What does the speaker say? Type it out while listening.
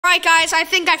Alright, guys, I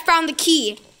think I found the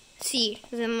key. Let's see,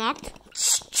 is it unlocked?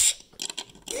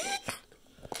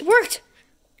 It worked.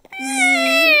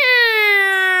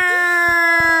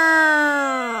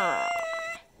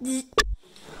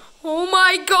 Oh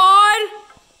my god!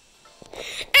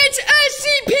 It's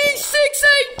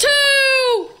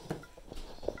SCP-682!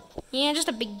 Yeah, just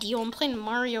a big deal. I'm playing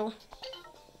Mario.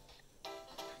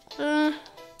 Yeah.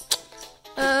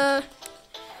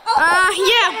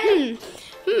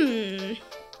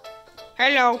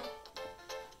 Hello.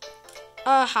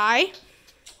 Hi.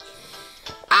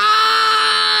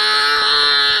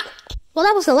 Well,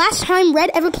 that was the last time Red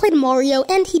ever played Mario,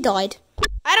 and he died.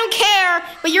 I don't care,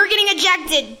 but you're getting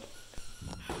ejected.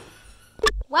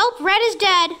 Well, Red is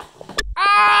dead.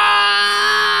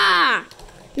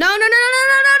 No.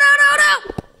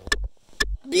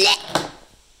 Blech.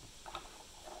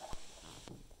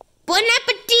 Bon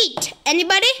appetit.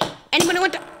 Anybody? Anybody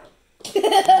want to?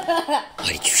 Why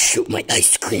did you shoot my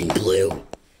ice cream, Blue?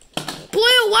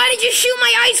 Blue, why did you shoot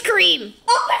my ice cream?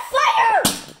 Open fire!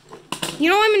 You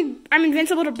know I'm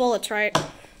invincible to bullets, right?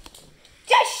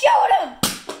 Just shoot him!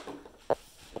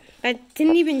 That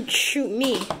didn't even shoot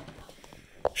me.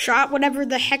 Shot whatever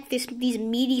the heck these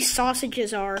meaty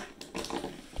sausages are.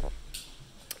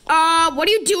 What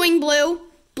are you doing, Blue?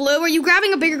 Blue, are you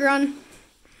grabbing a bigger gun?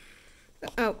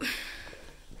 Oh.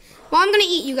 Well, I'm gonna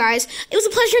eat you guys. It was a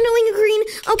pleasure knowing you, Green.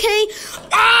 Okay.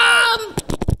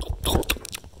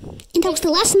 And that was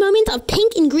the last moment of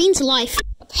Pink and Green's life.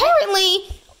 Apparently,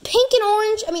 Pink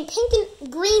and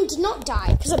Green did not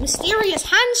die because a mysterious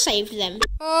hand saved them.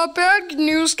 Bad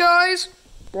news, guys.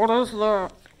 What is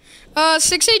that?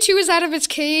 682 is out of its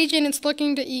cage and it's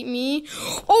looking to eat me.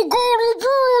 Oh god!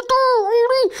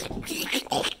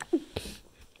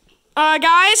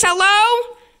 Guys,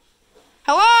 hello?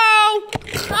 Hello?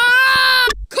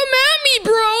 Come at me,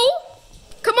 bro!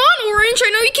 Come on, Orange, I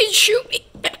know you can shoot me.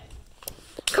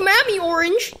 Come at me,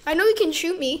 Orange. I know you can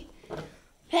shoot me.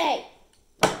 Hey.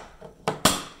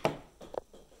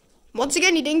 Once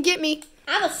again, you didn't get me.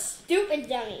 I'm a stupid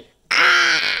dummy.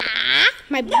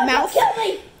 My No, mouth. don't kill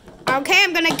me! Okay,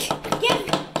 I'm gonna...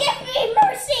 Give me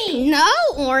mercy! No,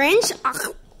 Orange.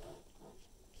 Ugh.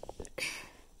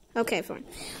 Okay, fine.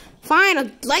 Fine, I'll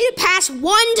let it pass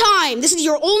one time. This is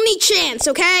your only chance,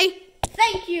 okay?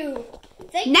 Thank you.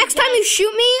 Next time you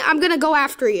shoot me, I'm gonna go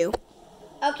after you.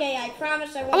 Okay, I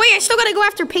promise I won't. Oh wait, I still gotta go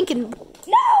after Pink and...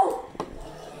 No!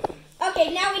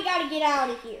 Okay, now we gotta get out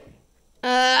of here.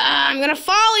 I'm gonna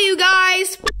follow you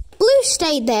guys. Blue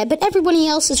stayed there, but everybody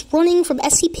else is running from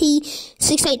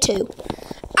SCP-682. Don't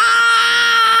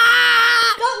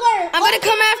worry. I'm gonna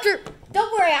come after...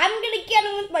 Don't worry, I'm gonna get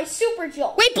him with my super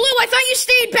jolt. Wait, Blue, I thought you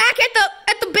stayed back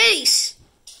at the base.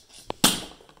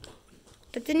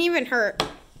 That didn't even hurt.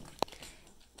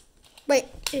 Wait.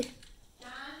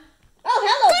 Oh,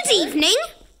 hello. Good evening.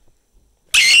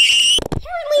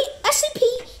 Apparently,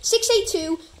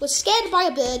 SCP-682 was scared by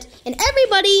a bird, and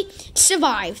everybody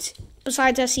survived.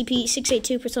 Besides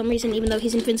SCP-682 for some reason, even though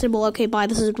he's invincible. Okay, bye.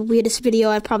 This is the weirdest video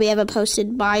I've probably ever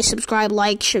posted. Bye. Subscribe,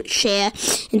 like, share,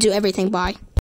 and do everything. Bye.